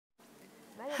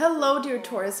Hello, dear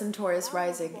Taurus and Taurus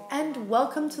rising, and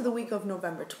welcome to the week of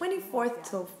November 24th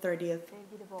till 30th.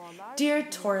 Dear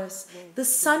Taurus, the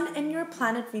Sun and your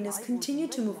planet Venus continue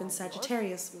to move in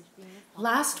Sagittarius.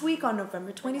 Last week on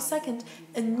November 22nd,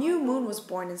 a new moon was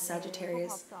born in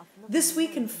Sagittarius. This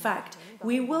week, in fact,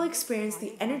 we will experience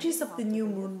the energies of the new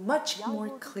moon much more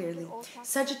clearly.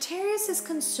 Sagittarius is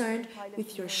concerned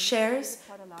with your shares,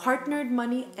 partnered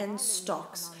money, and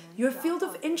stocks. Your field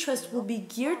of interest will be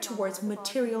geared towards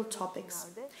material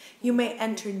topics. You may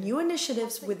enter new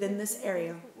initiatives within this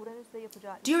area.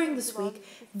 During this week,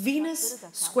 Venus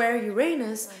square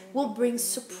Uranus will bring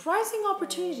surprising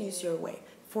opportunities your way.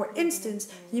 For instance,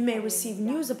 you may receive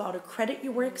news about a credit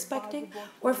you were expecting,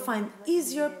 or find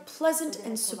easier, pleasant,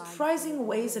 and surprising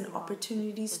ways and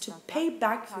opportunities to pay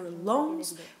back your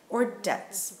loans or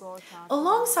debts.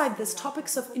 Alongside this,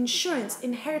 topics of insurance,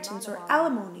 inheritance, or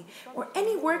alimony, or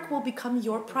any work will become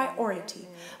your priority.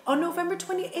 On November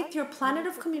 28th, your planet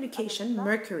of communication,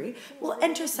 Mercury, will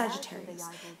enter Sagittarius.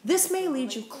 This may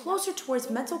lead you closer towards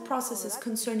mental processes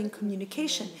concerning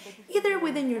communication, either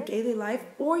within your daily life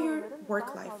or your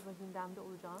work life.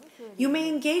 You may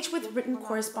engage with written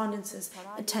correspondences,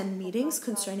 attend meetings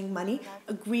concerning money,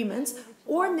 agreements,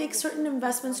 or make certain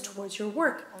investments towards your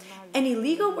work. Any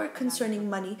legal work concerning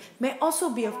money may also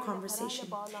be of conversation.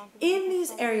 In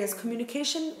these areas,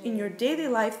 communication in your daily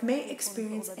life may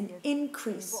experience an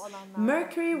increase.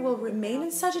 Mercury will remain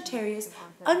in Sagittarius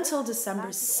until December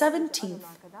 17th.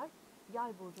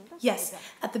 Yes,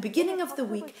 at the beginning of the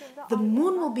week, the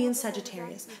moon will be in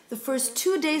Sagittarius. The first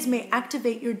 2 days may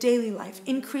activate your daily life,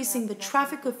 increasing the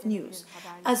traffic of news.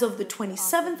 As of the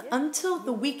 27th until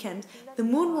the weekend, the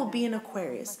moon will be in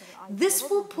Aquarius. This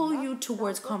will pull you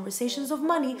towards conversations of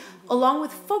money, along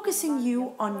with focusing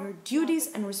you on your duties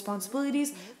and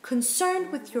responsibilities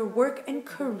concerned with your work and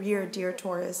career, dear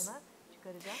Taurus.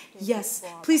 Yes,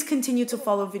 please continue to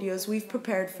follow videos we've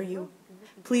prepared for you.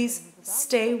 Please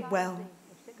stay well.